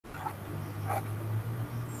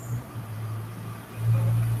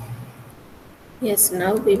Yes,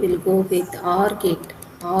 now we will go with OR gate.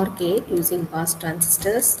 OR gate using pass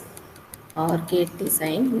transistors. OR gate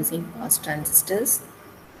design using pass transistors.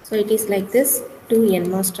 So it is like this. Two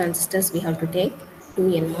NMOS transistors we have to take. Two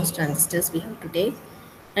NMOS transistors we have to take.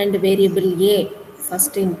 And variable A,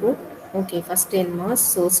 first input. Okay, first NMOS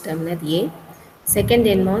source terminal A. Second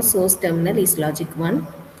NMOS source terminal is logic 1.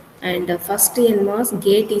 And first NMOS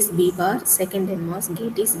gate is B bar. Second NMOS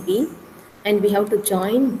gate is B. And we have to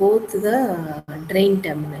join both the drain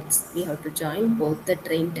terminals. We have to join both the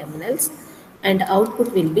drain terminals, and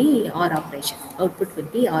output will be OR operation. Output will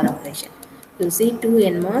be OR operation. You see two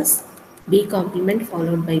NMOS, B complement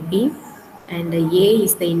followed by B, and A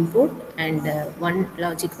is the input, and one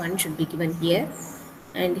logic 1 should be given here.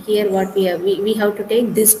 And here what we have to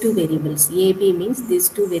take these two variables. A, B means these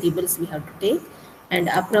two variables we have to take, and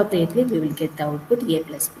appropriately we will get the output A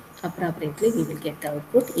plus B. Appropriately we will get the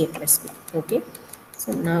output A plus B. Okay.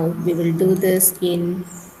 So now we will do this in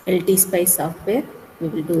LT Spice software. We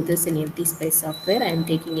will do this in LT Spice software. I am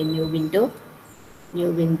taking a new window,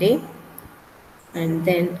 and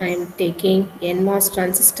then I am taking NMOS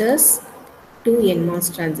transistors, two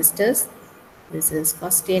NMOS transistors. This is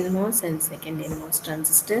first NMOS and second NMOS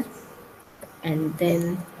transistor. And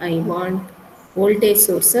then I want voltage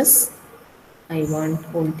sources.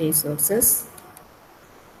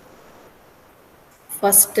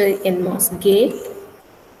 First NMOS gate,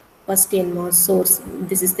 first NMOS source,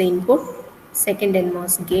 this is the input, second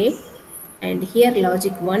NMOS gate, and here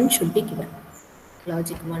logic 1 should be given.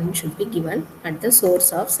 Logic 1 should be given at the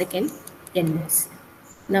source of second NMOS.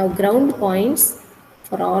 Now ground points,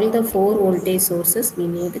 for all the 4 voltage sources we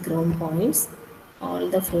need ground points. All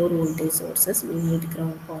the 4 voltage sources we need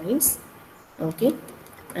ground points. Okay,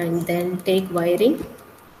 and then take wiring.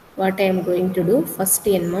 What I am going to do, first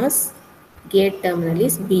NMOS gate terminal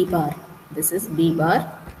is B bar. This is B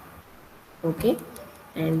bar. Okay,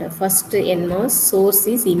 and first NMOS source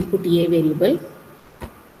is input A variable.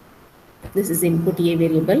 This is input A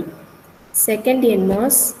variable. Second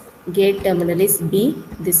NMOS gate terminal is B.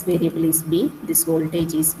 This variable is B. This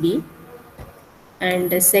voltage is B. And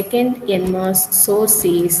the second NMOS source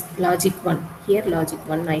is logic 1. Here logic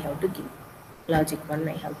 1 I have to give. Logic 1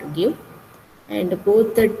 I have to give. And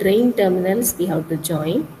both the drain terminals we have to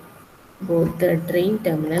join. Both the drain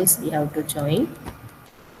terminals we have to join.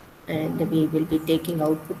 And we will be taking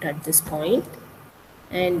output at this point.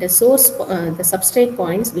 And the source, the substrate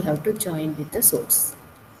points we have to join with the source.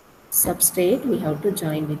 Substrate we have to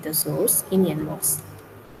join with the source in NMOS.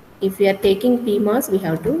 If we are taking PMOS, we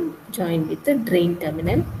have to join with the drain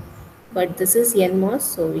terminal. But this is NMOS,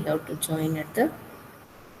 so we have to join at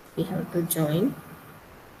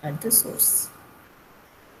the source.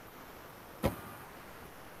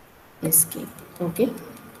 Escape. Okay.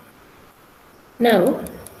 Now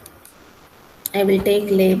I will take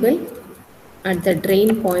label. At the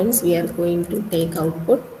drain points we are going to take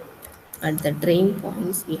output. At the drain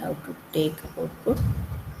points we have to take output.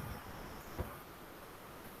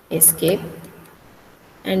 Escape.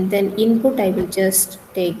 And then input, I will just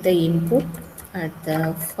take the input at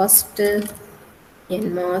the first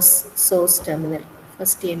NMOS source terminal.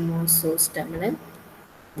 First NMOS source terminal.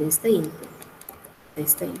 This is the input.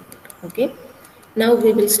 Okay. Now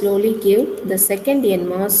we will slowly give the second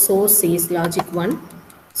NMOS source is logic 1.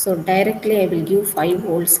 So directly I will give 5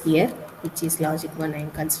 volts here, which is logic 1. I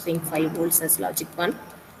am considering 5 volts as logic 1.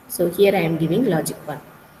 So here I am giving logic 1.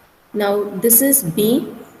 Now this is B.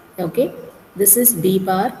 Okay. This is B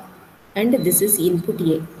bar and this is input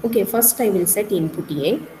A. Okay. First I will set input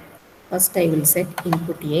A.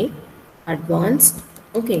 Advanced.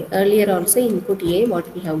 Okay. Earlier also input A,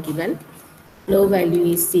 what we have given. Low value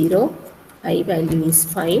is 0. High value is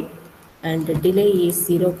 5. And delay is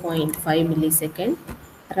 0.5 millisecond.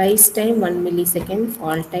 Rise time 1 millisecond.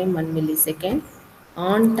 Fall time 1 millisecond.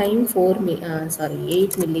 On time 8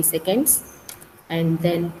 milliseconds. And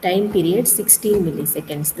then time period 16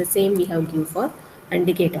 milliseconds. The same we have given for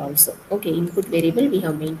AND gate also. Okay, input variable we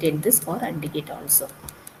have maintained this for AND gate also.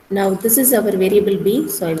 Now this is our variable B.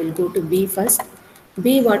 So I will go to B first.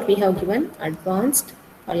 B, what we have given, advanced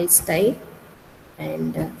pulse type,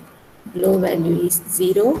 and low value is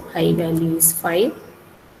 0, high value is 5.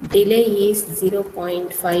 Delay is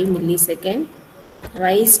 0.5 millisecond.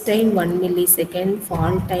 Rise time 1 millisecond.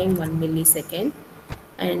 Fall time 1 millisecond.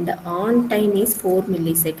 And on time is 4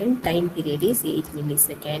 millisecond, time period is 8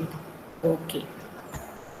 millisecond. Okay.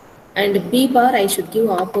 And B bar I should give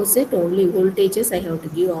opposite, only voltages I have to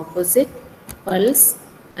give opposite. Pulse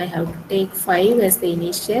I have to take 5 as the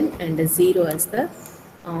initial and 0 as the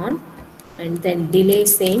on. And then delay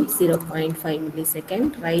same 0.5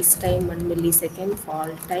 millisecond, rise time 1 millisecond, fall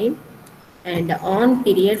time and on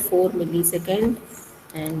period 4 millisecond,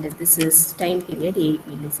 and this is time period 8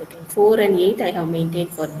 millisecond. 4 and 8 I have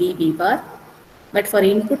maintained for B bar, but for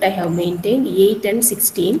input I have maintained 8 and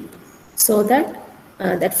 16, so that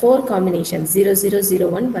that 4 combinations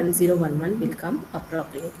 0001 1011 will come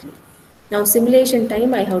appropriately. Now simulation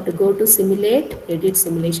time, I have to go to simulate, edit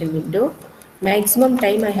simulation window. Maximum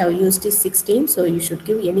time I have used is 16, so you should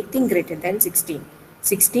give anything greater than 16.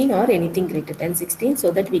 16 or anything greater than 16,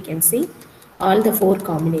 so that we can see all the 4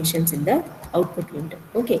 combinations in the output window.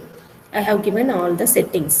 Okay, I have given all the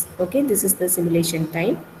settings. Okay, this is the simulation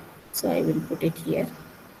time. So I will put it here.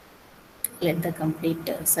 Let the complete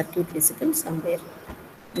circuit visible somewhere.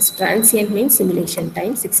 This transient means simulation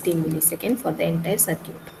time 16 millisecond for the entire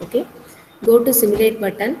circuit. Okay, go to simulate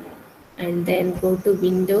button and then go to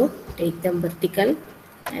window, take them vertical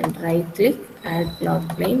and right click, add plot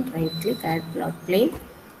plane, right click, add plot plane.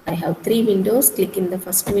 I have 3 windows, click in the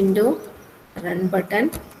first window, run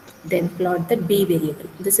button, then plot the B variable.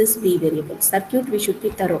 This is B variable. Circuit we should be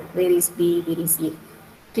thorough. Where is B, where is A?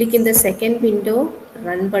 Click in the second window,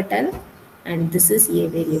 run button, and this is A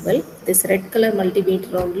variable. This red color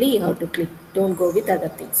multimeter only you have to click. Don't go with other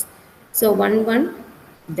things. So 1 1,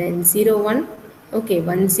 then 0 1, okay,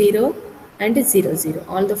 1 0 and 0 0.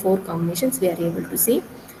 All the 4 combinations we are able to see.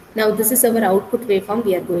 Now this is our output waveform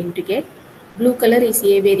we are going to get. Blue color is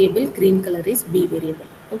A variable, green color is B variable.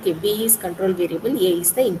 Okay, B is control variable, A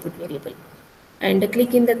is the input variable. And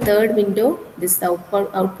click in the third window, this is the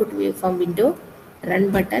output waveform window, run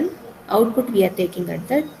button. Output we are taking at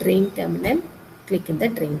the drain terminal, click in the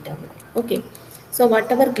drain terminal. Okay, so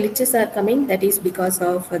whatever glitches are coming, that is because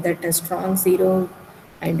of that strong 0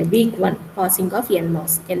 and weak 1 passing of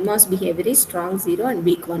NMOS. NMOS behavior is strong 0 and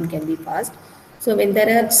weak 1 can be passed. So when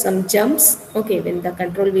there are some jumps, okay, when the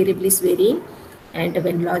control variable is varying and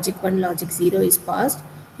when logic 1, logic 0 is passed,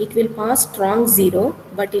 it will pass strong 0,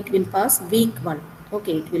 but it will pass weak 1.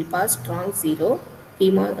 Okay, it will pass strong 0,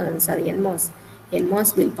 NMOS.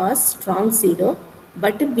 NMOS will pass strong 0,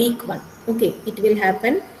 but weak 1. Okay, it will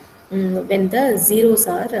happen when the zeros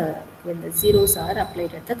are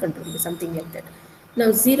applied at the control, something like that.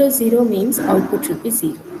 Now 0 0 means output should be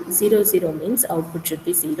 0. 0 0 means output should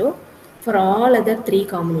be 0. For all other 3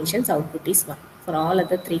 combinations, output is 1. For all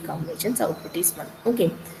other 3 combinations, output is 1.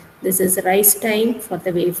 Okay, this is rise time for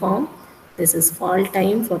the waveform. This is fall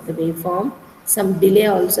time for the waveform. Some delay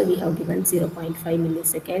also we have given 0.5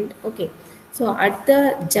 millisecond. Okay, so at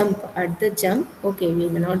the jump, okay, we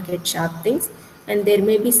may not get sharp things, and there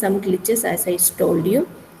may be some glitches as I told you.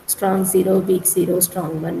 Strong 0, weak 0,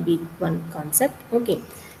 strong 1, weak 1 concept. Okay,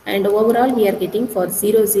 and overall we are getting for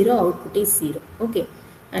 0 0 output is 0. Okay,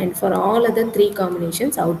 and for all other 3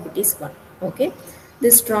 combinations output is 1. Okay,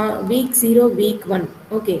 this strong weak 0, weak 1.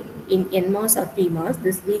 Okay, in NMOS or PMOS,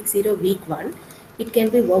 this weak 0, weak 1, it can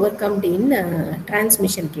be overcome in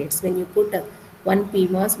transmission gates. When you put one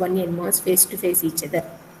PMOS, one NMOS face to face each other,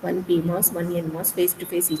 one PMOS, one NMOS face to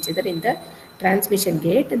face each other in the transmission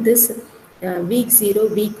gate, this weak 0,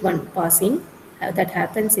 weak 1 passing that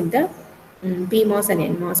happens in the PMOS and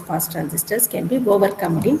NMOS pass transistors can be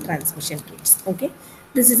overcome in transmission gates. Okay,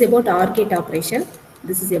 this is about OR gate operation.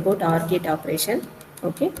 This is about OR gate operation.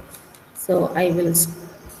 Okay, so I will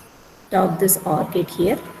stop this OR gate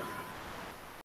here.